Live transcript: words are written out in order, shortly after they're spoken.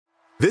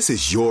This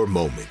is your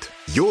moment,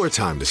 your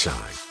time to shine,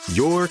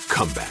 your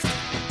comeback.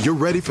 You're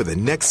ready for the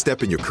next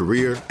step in your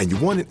career, and you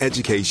want an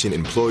education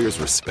employers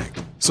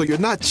respect. So you're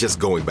not just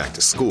going back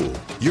to school,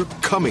 you're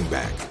coming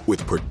back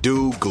with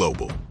Purdue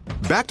Global.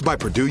 Backed by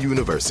Purdue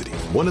University,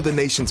 one of the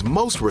nation's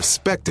most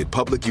respected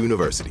public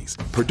universities,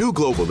 Purdue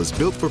Global is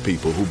built for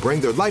people who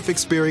bring their life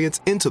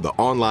experience into the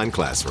online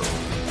classroom.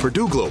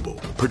 Purdue Global,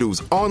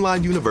 Purdue's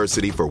online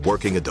university for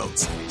working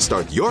adults.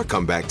 Start your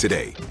comeback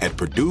today at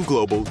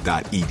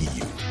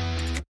purdueglobal.edu.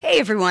 Hey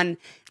everyone,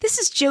 this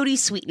is Jodie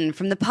Sweetin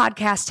from the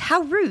podcast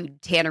How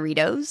Rude,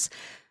 Tanneritos.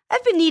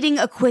 I've been needing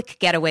a quick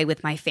getaway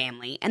with my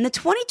family, and the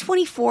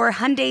 2024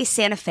 Hyundai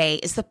Santa Fe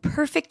is the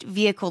perfect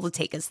vehicle to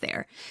take us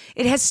there.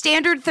 It has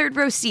standard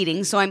third-row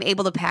seating, so I'm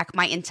able to pack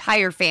my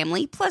entire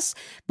family, plus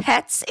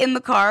pets, in the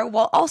car,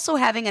 while also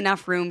having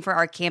enough room for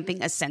our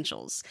camping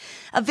essentials.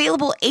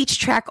 Available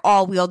H-Track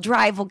all-wheel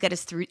drive will get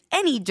us through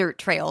any dirt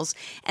trails,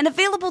 and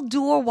available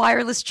dual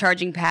wireless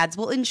charging pads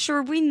will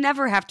ensure we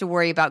never have to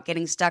worry about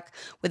getting stuck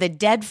with a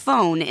dead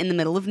phone in the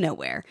middle of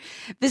nowhere.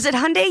 Visit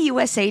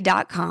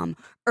HyundaiUSA.com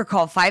or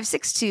call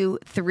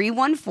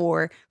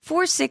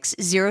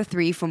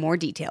 562-314-4603 for more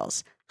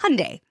details.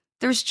 Hyundai,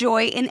 there's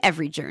joy in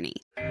every journey.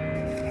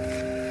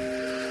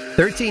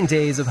 13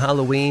 Days of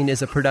Halloween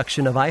is a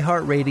production of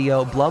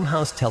iHeartRadio,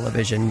 Blumhouse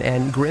Television,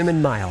 and Grim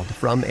and Mild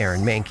from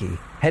Aaron Mahnke.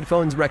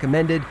 Headphones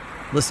recommended.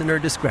 Listener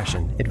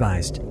discretion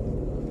advised.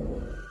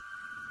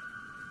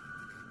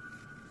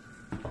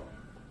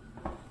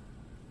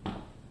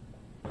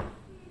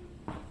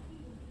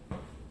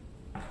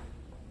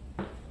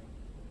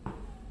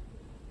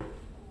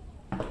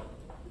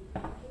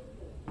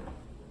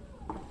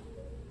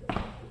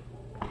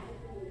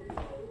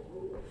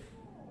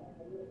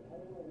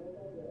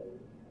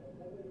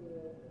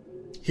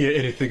 Hear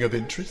anything of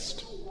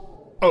interest?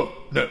 Oh,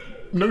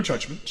 no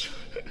judgment.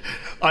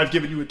 I've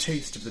given you a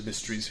taste of the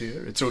mysteries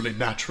here. It's only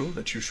natural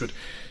that you should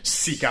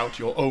seek out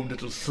your own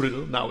little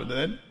thrill now and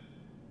then.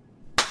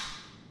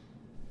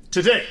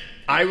 Today,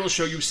 I will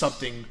show you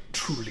something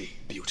truly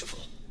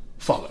beautiful.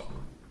 Follow.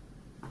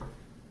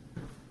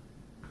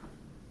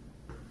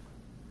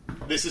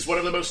 This is one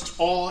of the most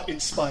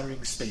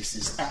awe-inspiring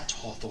spaces at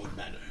Hawthorne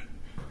Manor,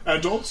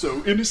 and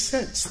also, in a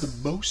sense,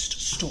 the most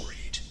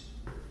storied.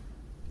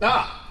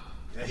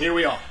 Here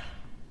we are.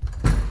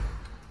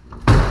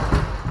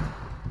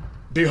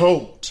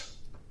 Behold,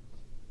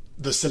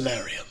 the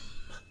solarium.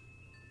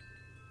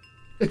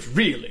 It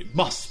really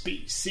must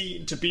be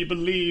seen to be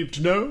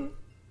believed, no?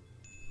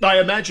 I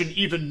imagine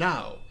even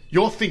now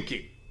you're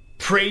thinking,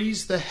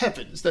 praise the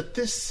heavens that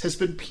this has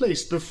been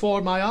placed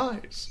before my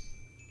eyes.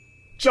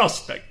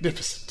 Just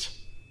magnificent.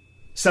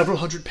 Several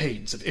hundred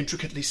panes of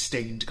intricately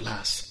stained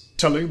glass,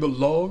 telling the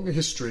long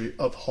history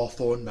of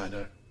Hawthorne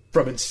Manor,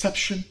 from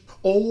inception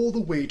all the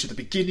way to the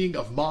beginning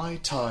of my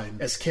time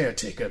as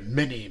caretaker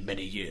many,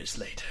 many years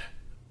later.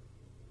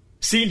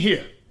 Seen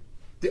here,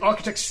 the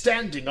architect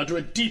standing under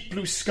a deep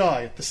blue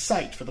sky at the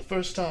site for the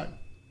first time.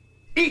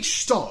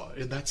 Each star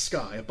in that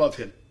sky above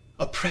him,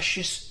 a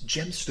precious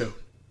gemstone,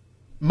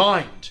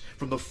 mined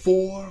from the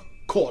four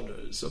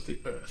corners of the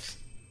earth.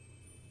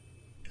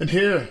 And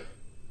here,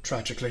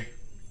 tragically,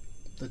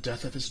 the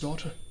death of his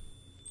daughter,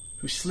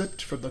 who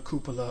slipped from the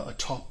cupola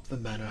atop the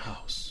manor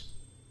house.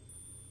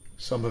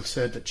 Some have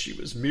said that she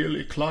was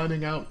merely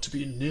climbing out to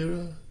be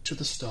nearer to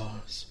the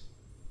stars,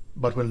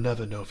 but we'll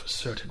never know for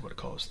certain what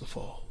caused the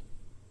fall.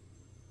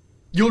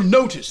 You'll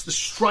notice the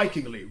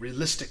strikingly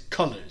realistic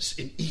colors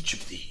in each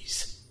of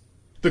these.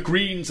 The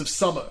greens of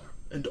summer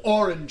and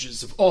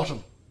oranges of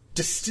autumn,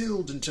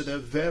 distilled into their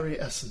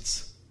very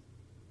essence.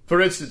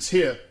 For instance,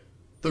 here,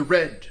 the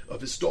red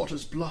of his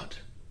daughter's blood.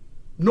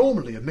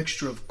 Normally a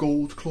mixture of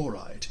gold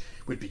chloride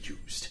would be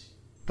used,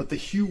 but the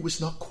hue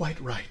was not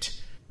quite right.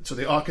 So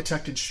the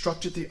architect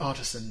instructed the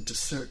artisan to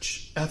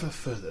search ever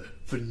further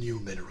for new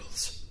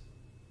minerals.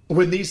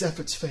 When these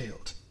efforts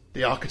failed,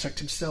 the architect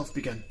himself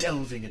began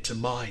delving into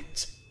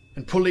mines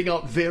and pulling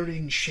out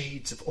varying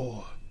shades of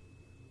ore.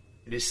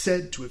 It is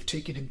said to have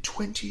taken him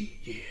 20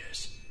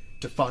 years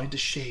to find a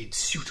shade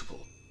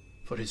suitable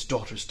for his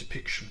daughter's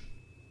depiction.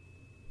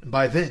 And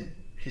by then,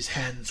 his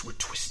hands were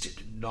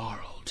twisted and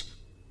gnarled.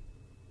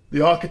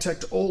 The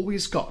architect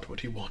always got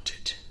what he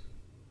wanted.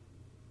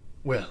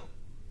 Well,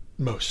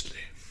 mostly.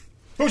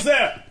 Who's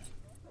there?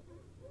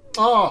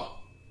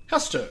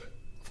 Hester,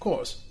 of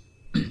course.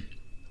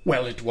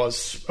 Well, it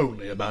was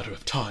only a matter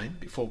of time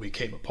before we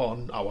came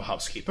upon our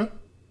housekeeper.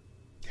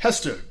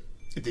 Hester,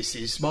 this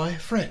is my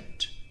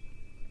friend.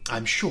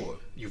 I'm sure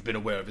you've been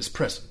aware of his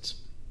presence.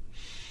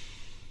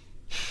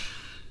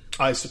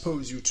 I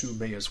suppose you two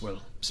may as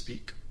well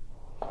speak.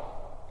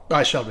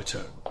 I shall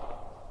return.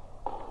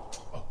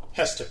 Oh,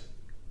 Hester,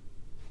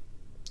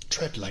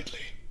 tread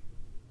lightly.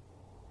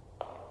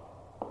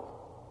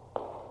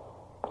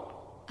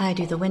 I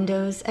do the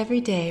windows every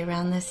day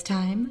around this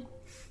time.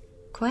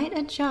 Quite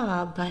a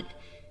job, but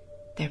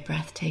they're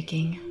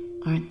breathtaking,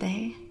 aren't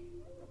they?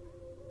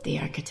 The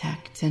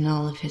architect and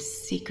all of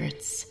his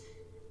secrets.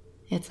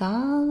 It's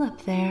all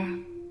up there.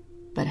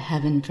 But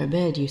heaven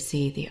forbid you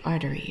see the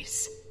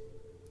arteries.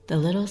 The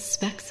little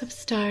specks of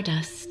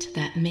stardust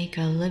that make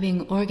a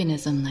living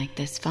organism like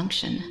this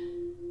function.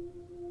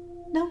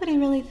 Nobody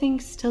really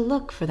thinks to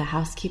look for the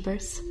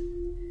housekeepers.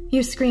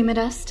 You scream at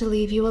us to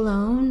leave you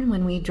alone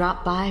when we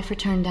drop by for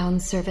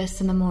turn-down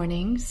service in the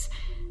mornings,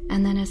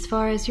 and then as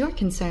far as you're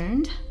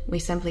concerned, we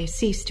simply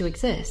cease to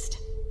exist.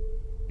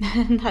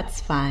 And that's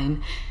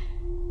fine.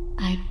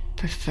 I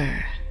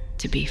prefer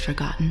to be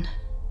forgotten.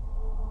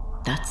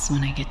 That's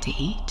when I get to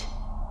eat.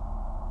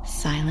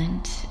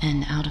 Silent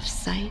and out of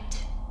sight,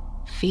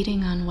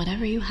 feeding on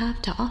whatever you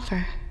have to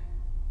offer.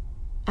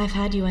 I've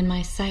had you in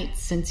my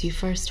sights since you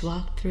first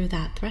walked through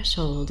that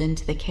threshold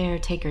into the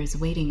caretaker's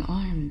waiting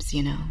arms,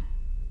 you know.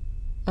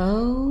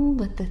 Oh,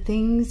 but the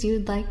things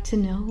you'd like to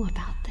know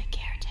about the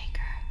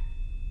caretaker.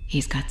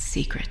 He's got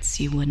secrets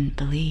you wouldn't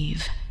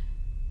believe.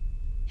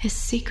 His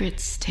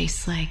secrets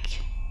taste like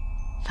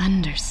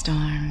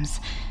thunderstorms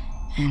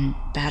and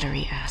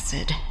battery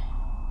acid,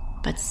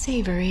 but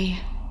savory,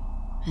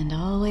 and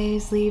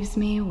always leaves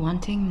me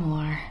wanting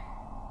more.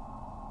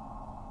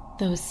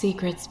 Those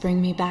secrets bring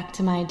me back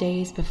to my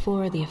days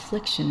before the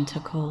affliction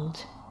took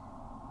hold.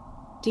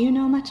 Do you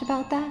know much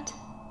about that?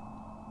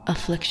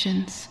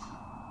 Afflictions?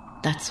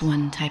 That's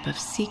one type of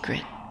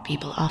secret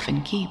people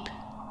often keep.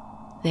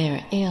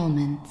 They're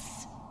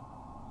ailments.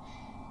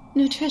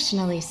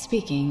 Nutritionally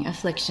speaking,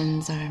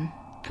 afflictions are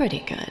pretty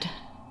good.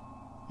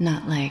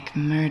 Not like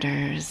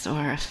murders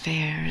or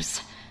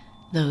affairs.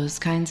 Those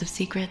kinds of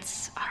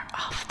secrets are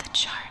off the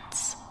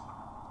charts.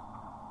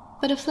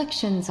 But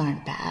afflictions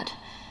aren't bad.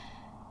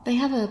 They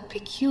have a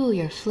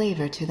peculiar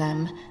flavor to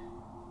them,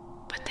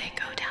 but they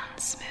go down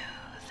smooth.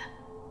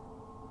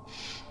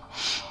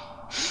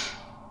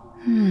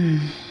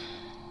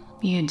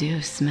 You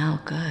do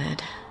smell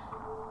good.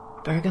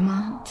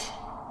 Bergamot,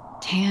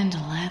 tanned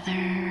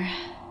leather,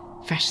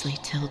 freshly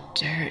tilled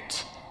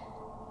dirt.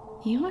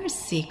 Your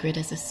secret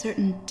is a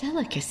certain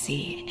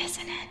delicacy,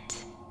 isn't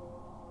it?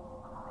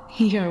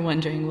 You're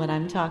wondering what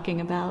I'm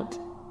talking about.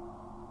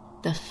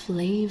 The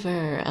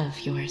flavor of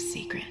your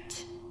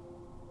secret.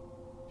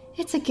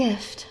 It's a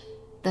gift,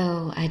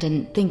 though I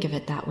didn't think of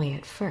it that way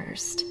at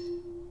first.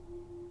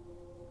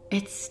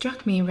 It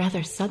struck me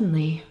rather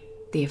suddenly,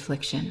 the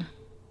affliction.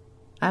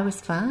 I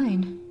was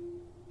fine,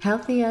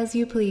 healthy as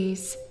you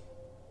please,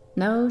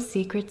 no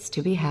secrets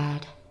to be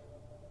had,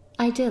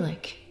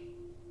 idyllic.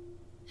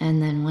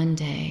 And then one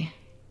day,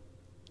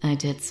 I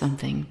did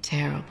something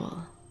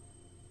terrible,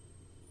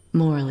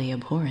 morally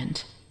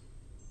abhorrent.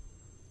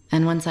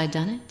 And once I'd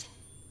done it,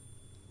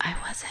 I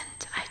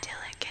wasn't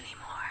idyllic anymore.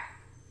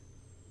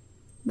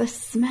 The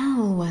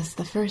smell was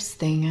the first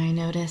thing I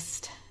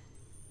noticed.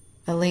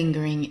 A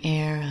lingering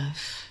air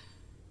of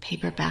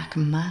paperback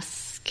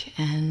musk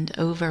and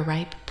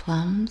overripe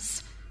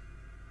plums.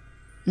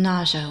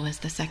 Nausea was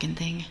the second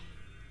thing,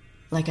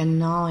 like a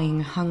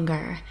gnawing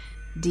hunger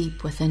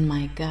deep within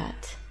my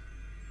gut.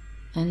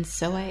 And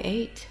so I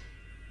ate.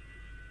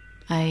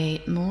 I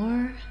ate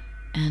more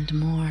and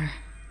more.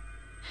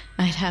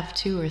 I'd have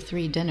 2 or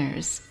 3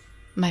 dinners.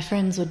 My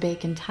friends would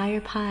bake entire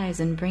pies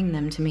and bring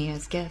them to me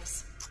as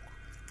gifts.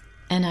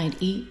 And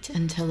I'd eat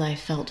until I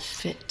felt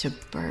fit to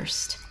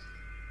burst.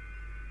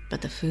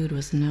 But the food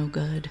was no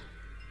good.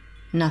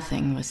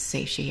 Nothing was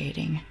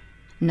satiating.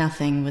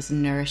 Nothing was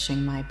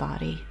nourishing my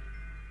body.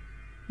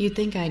 You'd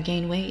think I'd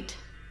gain weight,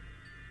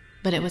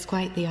 but it was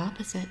quite the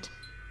opposite.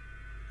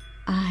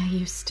 I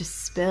used to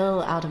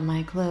spill out of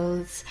my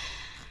clothes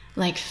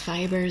like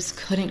fibers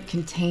couldn't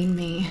contain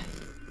me.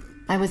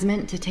 I was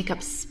meant to take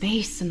up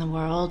space in the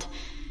world,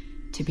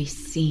 to be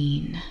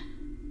seen.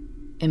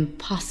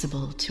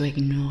 Impossible to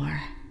ignore.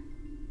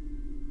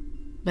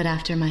 But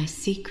after my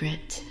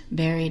secret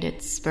buried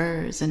its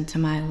spurs into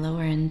my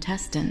lower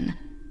intestine,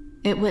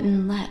 it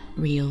wouldn't let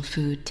real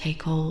food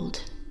take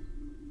hold.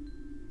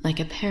 Like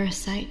a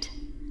parasite,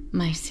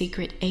 my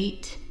secret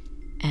ate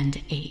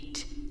and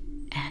ate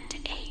and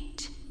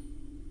ate.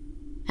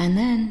 And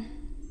then,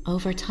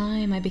 over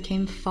time, I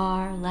became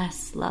far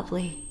less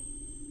lovely.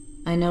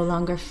 I no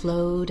longer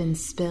flowed and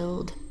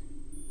spilled.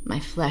 My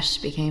flesh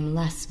became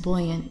less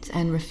buoyant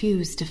and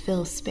refused to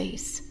fill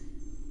space.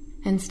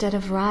 Instead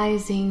of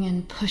rising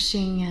and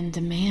pushing and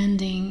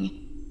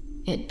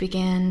demanding, it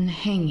began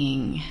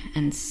hanging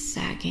and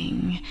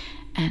sagging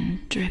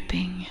and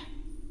dripping.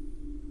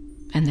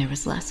 And there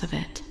was less of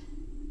it.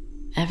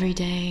 Every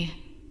day,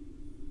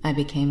 I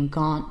became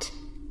gaunt,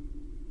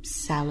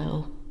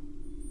 sallow,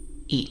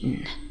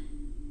 eaten.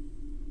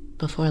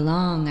 Before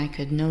long, I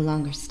could no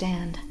longer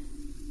stand.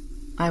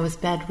 I was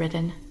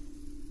bedridden.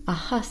 A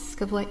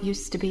husk of what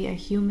used to be a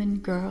human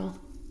girl,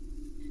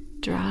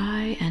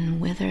 dry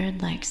and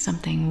withered like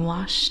something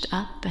washed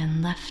up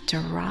and left to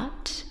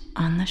rot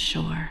on the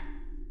shore.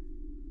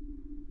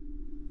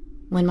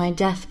 When my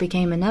death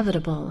became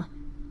inevitable,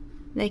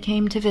 they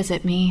came to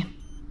visit me,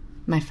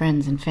 my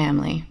friends and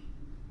family.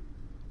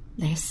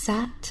 They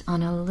sat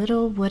on a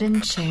little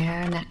wooden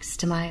chair next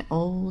to my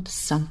old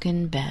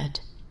sunken bed.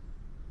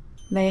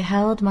 They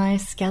held my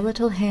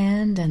skeletal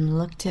hand and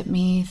looked at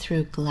me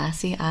through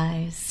glassy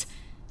eyes,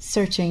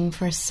 searching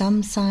for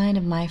some sign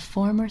of my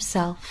former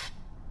self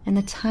and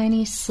the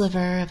tiny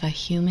sliver of a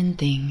human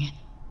thing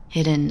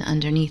hidden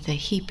underneath a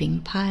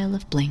heaping pile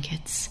of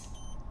blankets.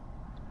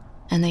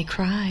 And they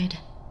cried,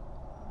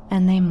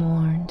 and they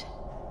mourned,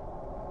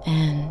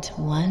 and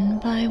one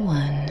by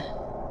one,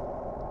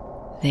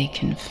 they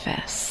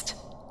confessed.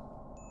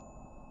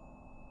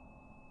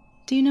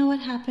 Do you know what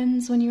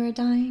happens when you are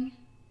dying?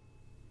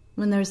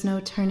 When there's no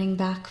turning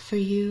back for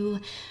you,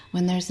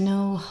 when there's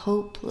no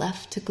hope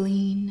left to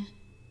glean?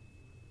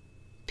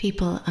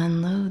 People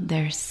unload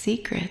their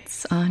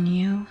secrets on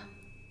you.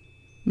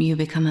 You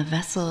become a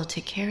vessel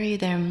to carry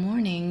their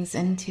mournings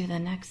into the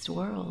next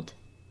world.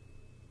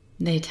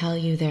 They tell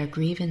you their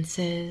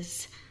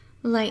grievances,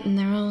 lighten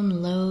their own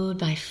load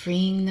by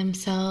freeing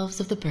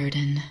themselves of the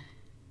burden,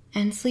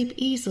 and sleep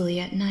easily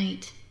at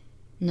night,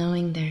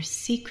 knowing their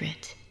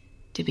secret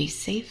to be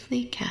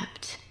safely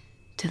kept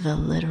to the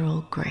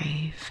literal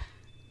grave.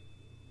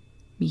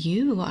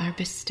 You are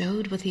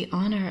bestowed with the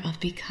honor of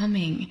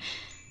becoming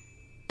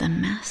the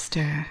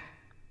master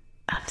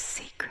of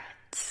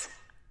secrets.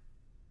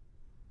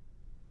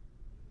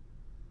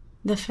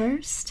 The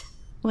first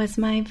was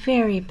my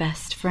very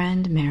best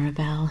friend,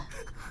 Maribel.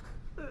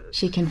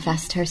 She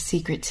confessed her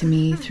secret to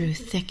me through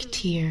thick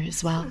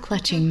tears while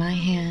clutching my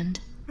hand.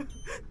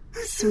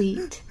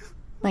 Sweet,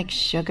 like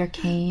sugar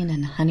cane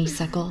and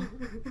honeysuckle.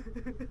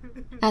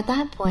 At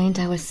that point,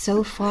 I was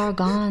so far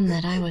gone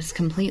that I was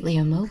completely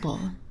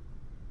immobile.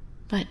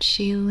 But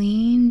she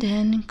leaned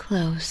in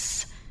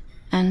close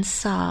and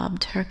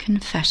sobbed her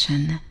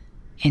confession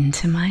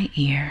into my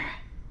ear.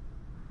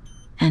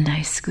 And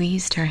I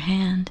squeezed her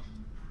hand.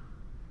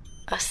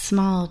 A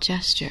small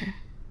gesture,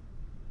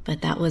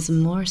 but that was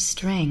more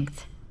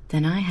strength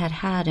than I had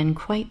had in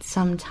quite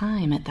some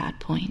time at that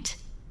point.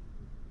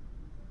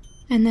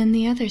 And then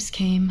the others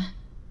came.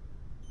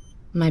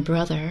 My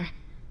brother,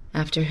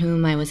 after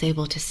whom I was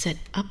able to sit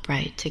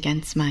upright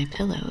against my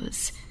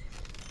pillows.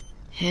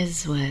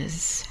 His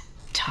was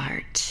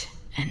tart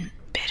and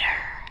bitter,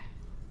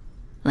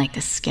 like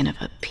the skin of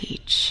a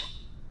peach.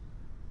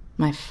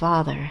 My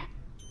father,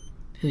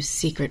 whose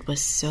secret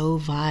was so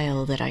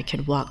vile that I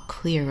could walk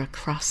clear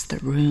across the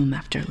room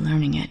after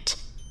learning it,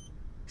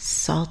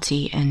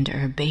 salty and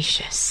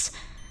herbaceous,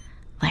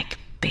 like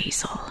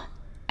basil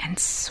and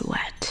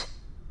sweat.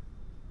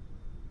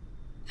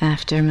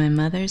 After my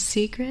mother's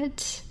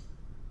secret,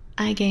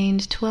 I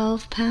gained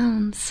 12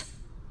 pounds.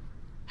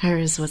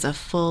 Hers was a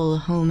full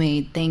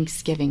homemade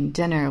Thanksgiving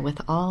dinner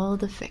with all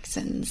the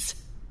fixins.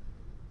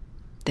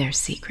 Their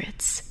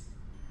secrets,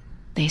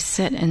 they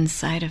sit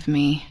inside of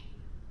me,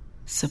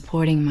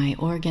 supporting my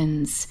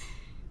organs,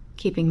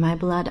 keeping my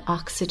blood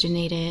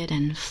oxygenated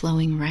and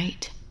flowing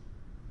right.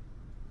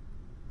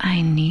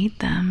 I need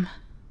them.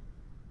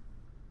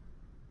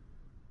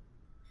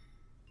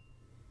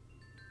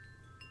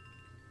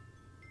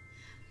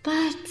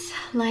 But,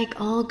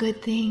 like all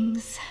good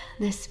things,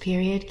 this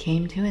period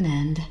came to an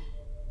end.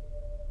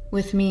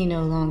 With me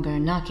no longer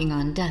knocking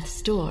on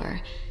death's door,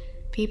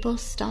 people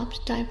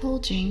stopped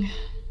divulging.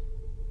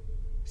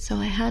 So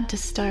I had to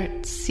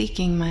start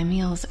seeking my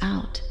meals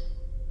out,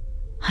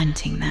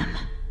 hunting them.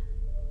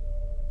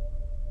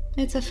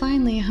 It's a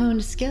finely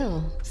honed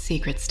skill,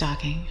 secret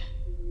stalking,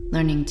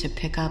 learning to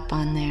pick up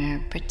on their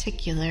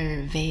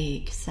particular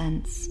vague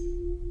scents.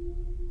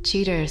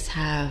 Cheaters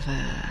have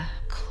a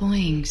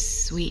cloying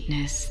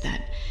sweetness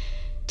that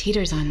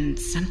teeters on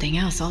something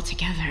else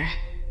altogether.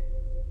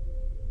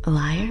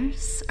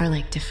 Liars are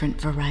like different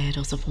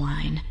varietals of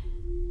wine.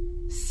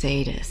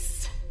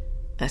 Sadists,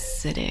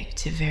 acidic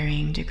to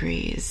varying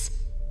degrees.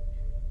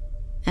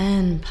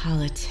 And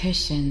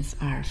politicians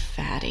are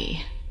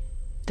fatty.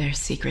 Their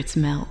secrets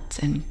melt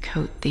and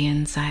coat the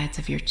insides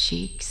of your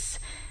cheeks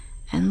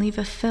and leave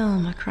a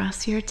film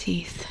across your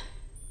teeth.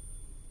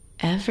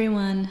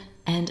 Everyone,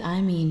 and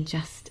I mean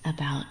just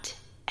about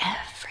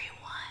everyone,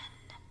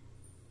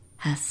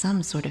 has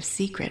some sort of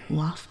secret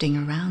wafting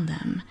around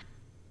them,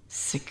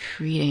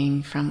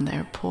 secreting from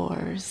their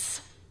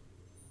pores.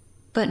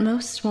 But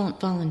most won't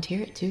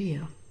volunteer it to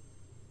you.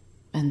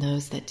 And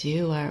those that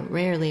do are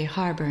rarely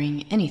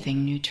harboring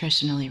anything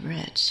nutritionally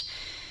rich.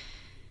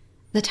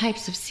 The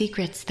types of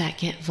secrets that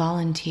get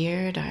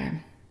volunteered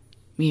are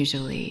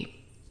usually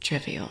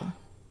trivial.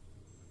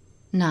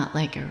 Not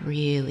like a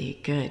really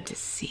good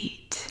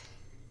deceit.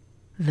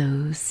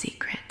 Those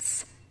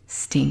secrets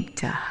stink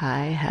to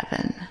high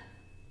heaven.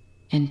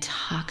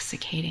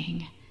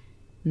 Intoxicating,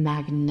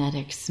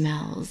 magnetic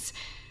smells.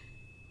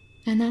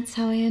 And that's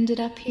how I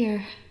ended up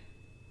here.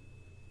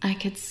 I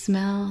could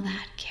smell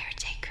that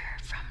caretaker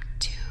from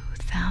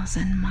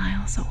 2,000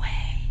 miles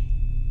away.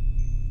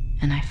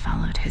 And I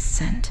followed his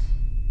scent.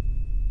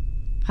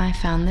 I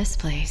found this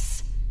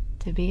place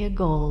to be a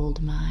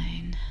gold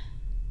mine.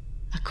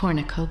 A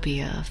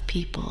cornucopia of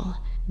people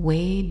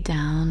weighed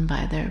down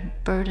by their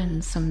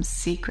burdensome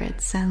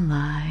secrets and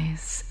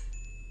lies.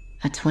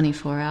 A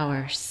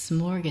 24-hour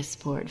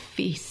smorgasbord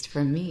feast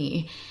for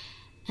me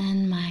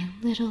and my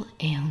little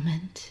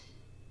ailment.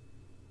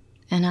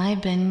 And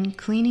I've been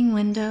cleaning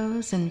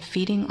windows and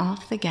feeding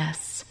off the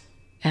guests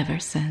ever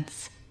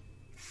since.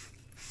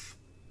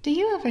 Do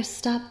you ever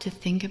stop to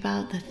think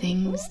about the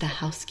things the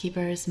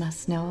housekeepers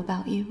must know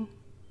about you?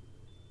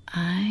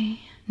 I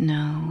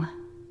know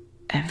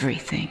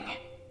everything.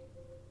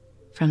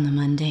 From the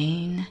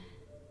mundane,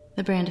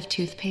 the brand of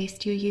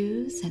toothpaste you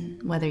use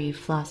and whether you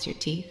floss your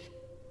teeth,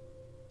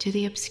 to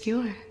the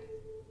obscure.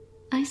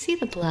 I see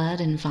the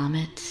blood and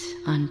vomit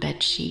on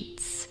bed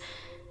sheets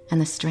and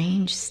the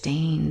strange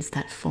stains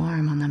that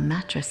form on the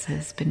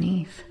mattresses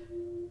beneath.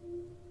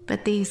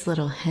 But these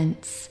little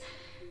hints,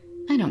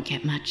 I don't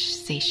get much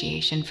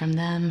satiation from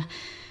them.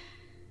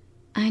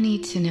 I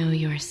need to know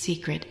your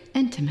secret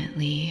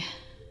intimately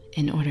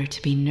in order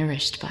to be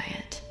nourished by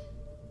it.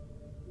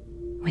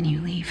 When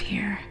you leave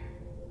here,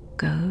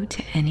 go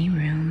to any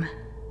room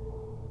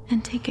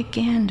and take a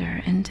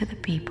gander into the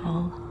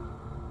people.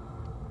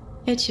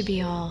 It should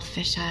be all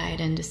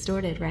fish-eyed and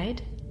distorted,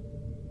 right?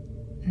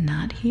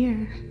 Not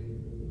here.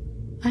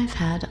 I've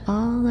had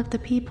all of the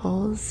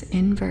peoples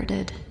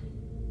inverted.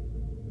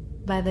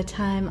 By the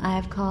time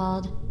I've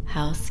called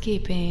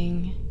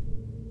housekeeping,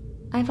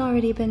 I've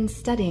already been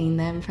studying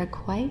them for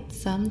quite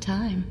some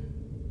time.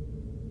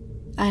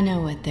 I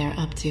know what they're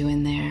up to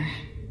in there,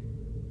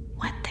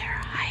 what they're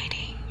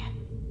hiding.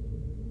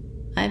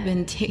 I've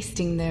been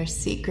tasting their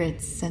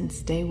secrets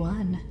since day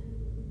one.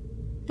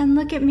 And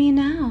look at me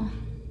now.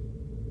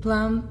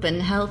 Plump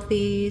and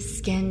healthy,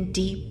 skin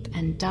deep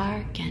and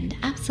dark and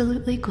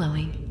absolutely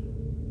glowing.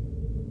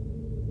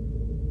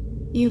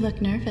 You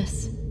look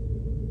nervous.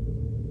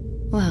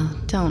 Well,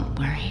 don't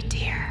worry,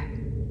 dear.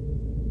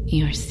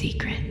 Your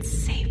secret's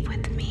safe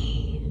with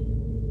me.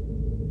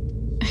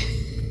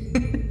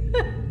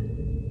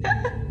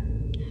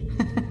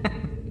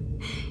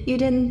 You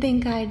didn't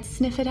think I'd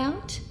sniff it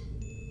out?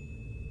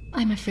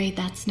 I'm afraid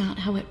that's not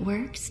how it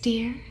works,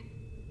 dear.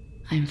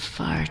 I'm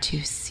far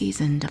too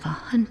seasoned of a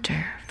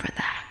hunter for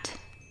that.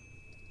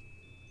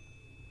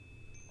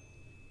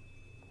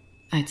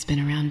 I'd spin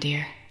around,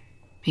 dear.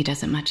 He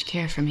doesn't much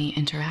care for me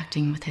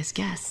interacting with his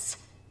guests.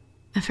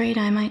 Afraid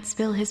I might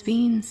spill his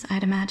beans,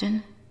 I'd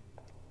imagine.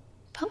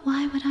 But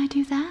why would I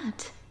do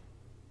that?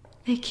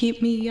 They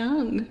keep me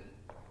young.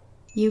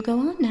 You go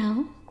on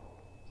now.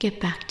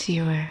 Get back to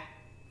your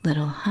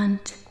little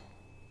hunt.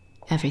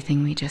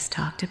 Everything we just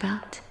talked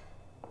about,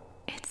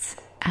 it's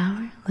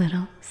our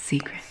little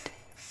secret.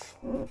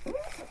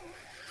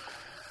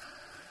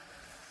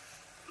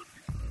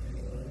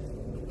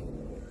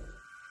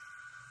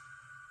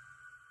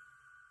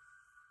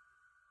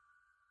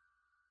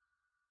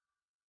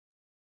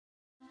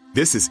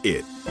 This is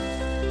it.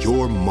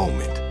 Your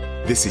moment.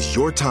 This is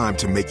your time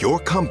to make your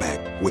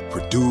comeback with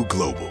Purdue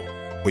Global.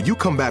 When you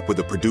come back with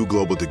a Purdue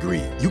Global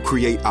degree, you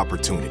create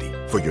opportunity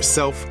for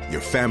yourself,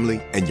 your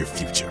family, and your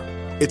future.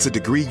 It's a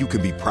degree you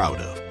can be proud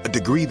of, a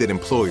degree that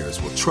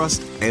employers will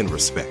trust and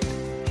respect.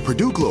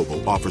 Purdue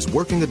Global offers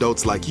working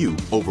adults like you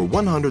over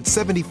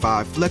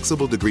 175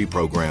 flexible degree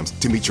programs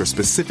to meet your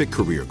specific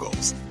career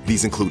goals.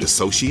 These include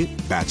associate,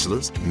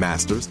 bachelor's,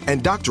 master's,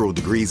 and doctoral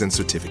degrees and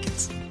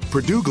certificates.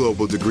 Purdue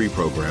Global degree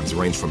programs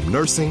range from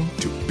nursing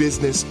to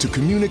business to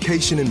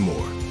communication and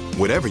more.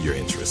 Whatever your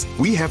interest,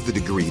 we have the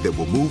degree that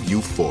will move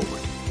you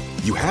forward.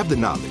 You have the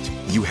knowledge,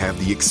 you have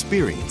the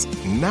experience.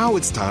 Now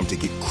it's time to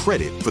get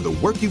credit for the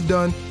work you've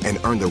done and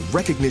earn the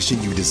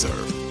recognition you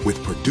deserve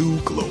with Purdue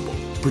Global,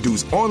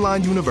 Purdue's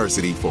online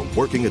university for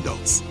working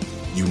adults.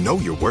 You know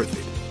you're worth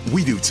it.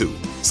 We do too.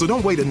 So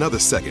don't wait another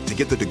second to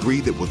get the degree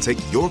that will take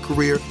your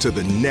career to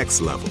the next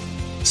level.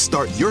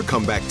 Start your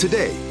comeback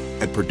today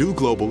at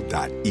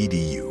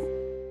purdueglobal.edu.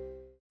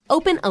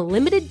 Open a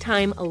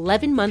limited-time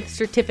 11-month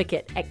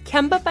certificate at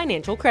Kemba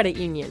Financial Credit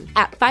Union.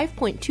 At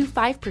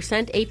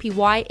 5.25%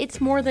 APY,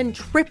 it's more than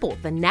triple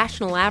the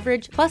national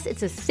average, plus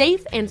it's a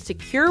safe and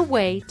secure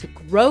way to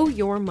grow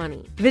your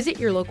money. Visit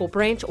your local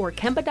branch or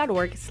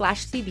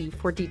kemba.org/cb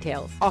for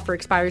details. Offer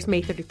expires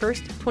May 31st,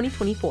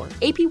 2024.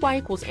 APY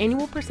equals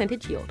annual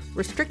percentage yield.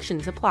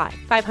 Restrictions apply.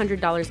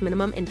 $500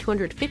 minimum and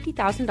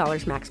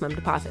 $250,000 maximum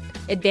deposit.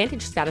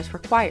 Advantage status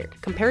required.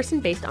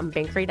 Comparison based on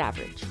bank rate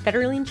average.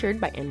 Federally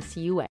insured by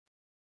NCUA.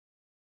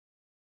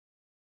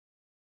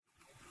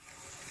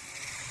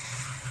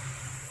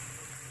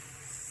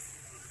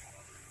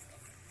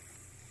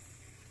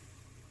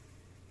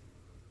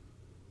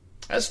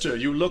 Esther,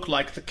 you look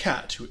like the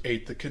cat who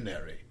ate the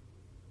canary.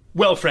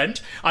 Well,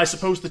 friend, I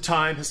suppose the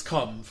time has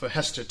come for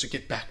Hester to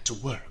get back to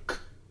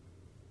work.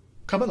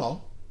 Come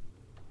along.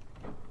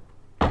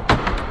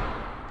 I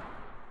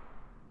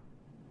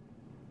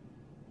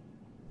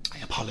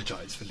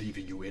apologize for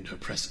leaving you in her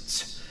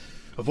presence.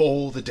 Of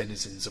all the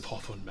denizens of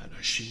Hawthorne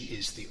Manor, she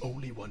is the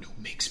only one who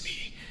makes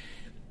me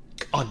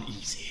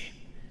uneasy.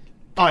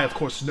 I, of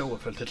course, know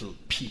of her little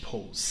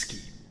peephole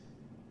scheme.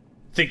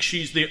 Think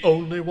she's the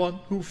only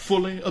one who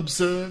fully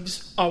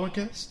observes our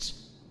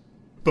guests?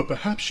 But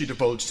perhaps she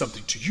divulged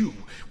something to you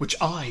which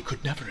I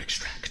could never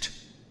extract.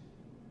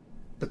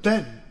 But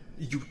then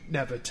you'd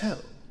never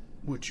tell,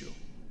 would you?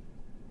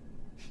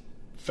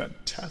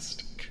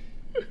 Fantastic.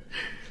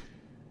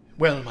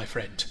 Well, my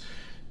friend,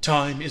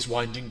 time is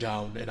winding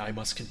down and I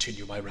must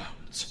continue my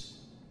rounds.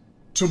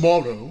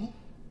 Tomorrow,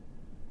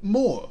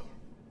 more.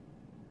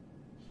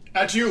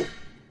 Adieu,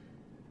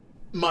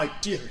 my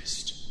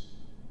dearest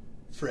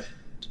friend.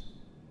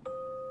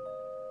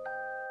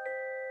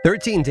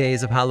 13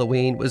 Days of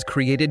Halloween was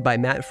created by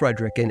Matt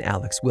Frederick and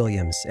Alex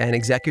Williams and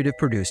executive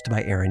produced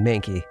by Aaron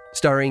Mahnke,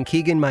 starring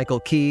Keegan-Michael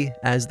Key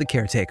as the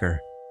caretaker.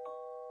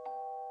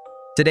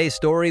 Today's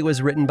story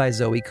was written by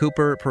Zoe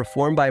Cooper,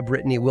 performed by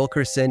Brittany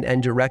Wilkerson,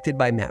 and directed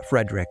by Matt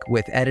Frederick,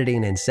 with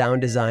editing and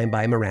sound design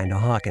by Miranda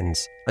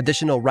Hawkins.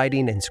 Additional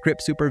writing and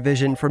script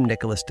supervision from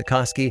Nicholas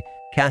Dukoski,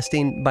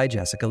 casting by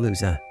Jessica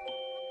Luza.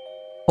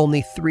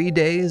 Only 3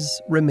 days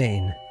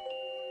remain.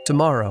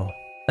 Tomorrow,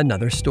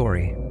 another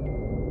story.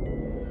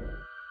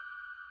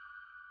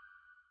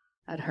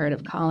 I'd heard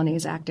of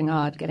colonies acting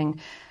odd,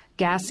 getting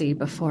gassy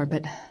before,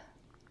 but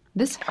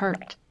this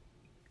hurt.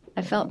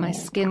 I felt my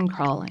skin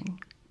crawling,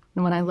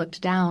 and when I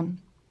looked down,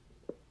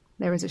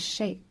 there was a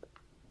shape.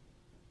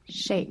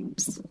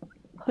 Shapes,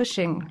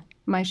 pushing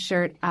my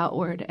shirt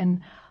outward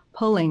and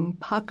pulling,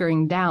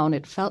 puckering down,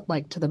 it felt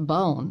like to the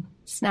bone.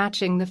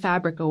 Snatching the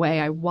fabric away,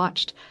 I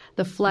watched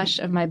the flesh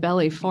of my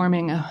belly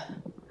forming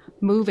a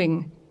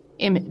moving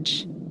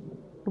image.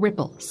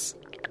 Ripples,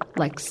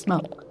 like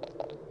smoke.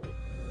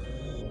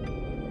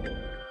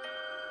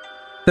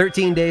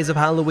 13 Days of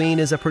Halloween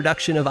is a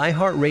production of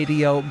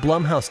iHeartRadio,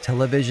 Blumhouse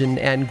Television,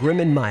 and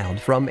Grim & Mild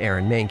from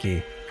Aaron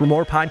Mahnke. For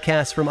more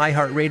podcasts from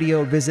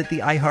iHeartRadio, visit the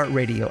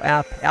iHeartRadio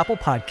app, Apple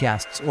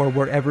Podcasts, or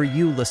wherever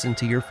you listen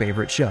to your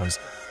favorite shows.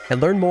 And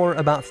learn more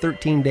about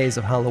 13 Days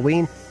of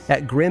Halloween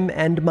at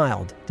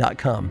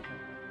grimandmild.com.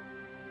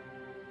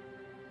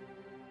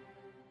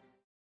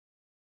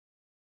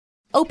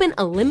 Open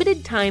a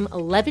limited-time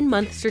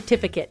 11-month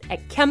certificate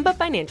at Kemba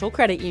Financial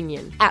Credit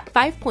Union. At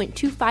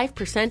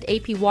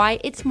 5.25% APY,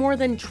 it's more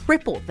than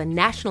triple the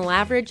national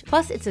average,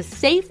 plus it's a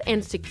safe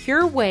and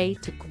secure way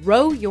to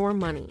grow your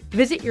money.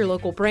 Visit your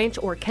local branch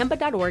or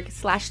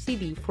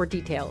kemba.org/CD for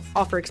details.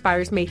 Offer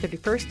expires May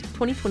 31st,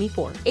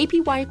 2024.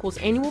 APY equals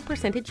annual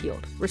percentage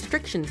yield.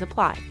 Restrictions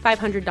apply.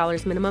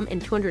 $500 minimum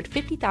and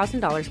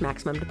 $250,000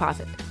 maximum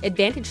deposit.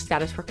 Advantage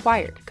status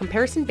required.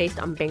 Comparison based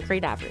on bank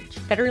rate average.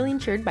 Federally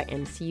insured by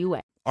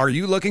NCUA. Are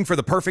you looking for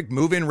the perfect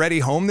move-in ready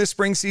home this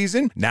spring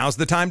season? Now's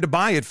the time to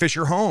buy at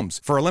Fisher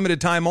Homes. For a limited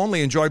time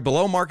only, enjoy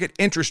below-market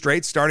interest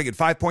rates starting at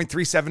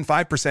 5.375%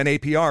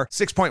 APR,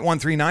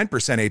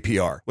 6.139%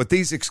 APR. With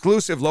these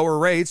exclusive lower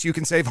rates, you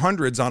can save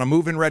hundreds on a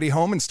move-in ready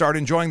home and start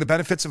enjoying the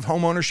benefits of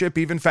home ownership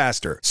even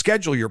faster.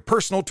 Schedule your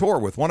personal tour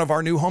with one of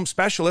our new home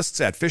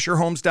specialists at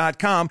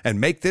FisherHomes.com and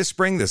make this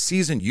spring the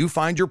season you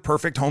find your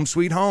perfect home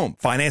sweet home.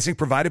 Financing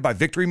provided by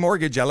Victory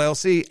Mortgage,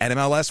 LLC,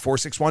 NMLS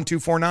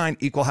 461249,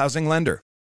 Equal Housing Lender.